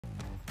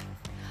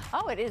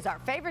Oh, it is our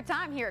favorite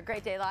time here at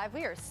Great Day Live.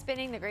 We are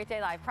spinning the Great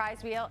Day Live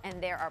prize wheel,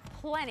 and there are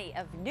plenty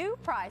of new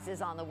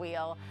prizes on the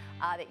wheel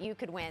that you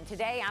could win.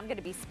 Today, I'm going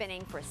to be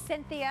spinning for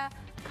Cynthia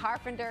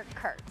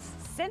Carpenter-Kurtz.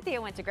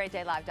 Cynthia went to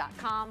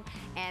greatdaylive.com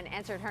and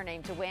entered her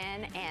name to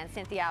win. And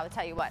Cynthia, I will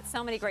tell you what,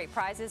 so many great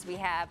prizes. We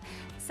have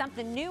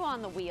something new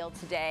on the wheel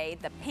today,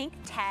 the Pink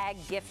Tag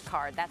gift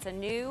card. That's a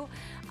new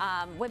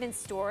women's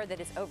store that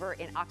is over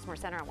in Oxmoor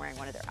Center. I'm wearing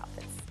one of their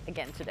outfits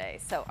again today.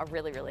 So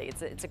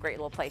it's a great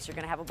little place. You're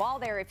going to have a ball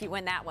there if you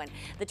win that one.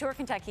 The Tour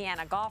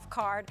Kentuckiana golf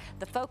card,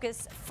 the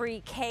Focus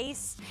free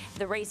case,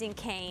 the Raising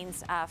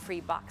Cane's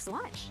free box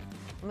lunch.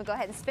 I'm going to go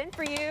ahead and spin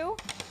for you.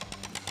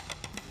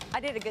 I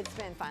did a good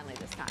spin finally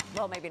this time.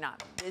 Well, maybe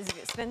not. Is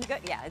it spin good?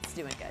 Yeah, it's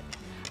doing good.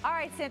 All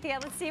right, Cynthia,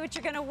 let's see what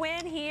you're going to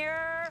win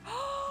here.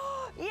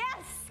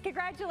 Yes,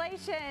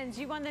 congratulations.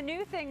 You won the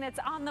new thing that's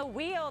on the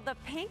wheel, the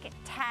Pink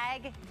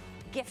Tag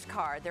gift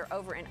card. They're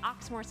over in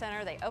Oxmoor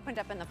Center. They opened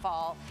up in the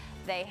fall.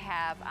 They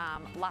have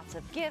lots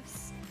of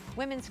gifts,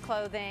 women's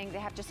clothing. They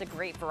have just a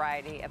great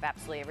variety of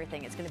absolutely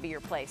everything. It's going to be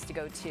your place to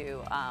go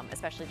to,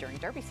 especially during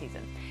Derby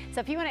season. So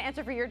if you want to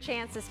enter for your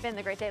chance to spin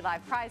the Great Day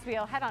Live prize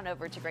wheel, head on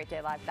over to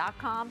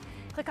greatdaylive.com.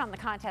 Click on the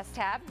contest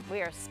tab.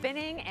 We are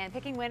spinning and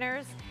picking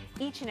winners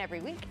each and every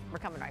week. We're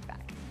coming right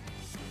back.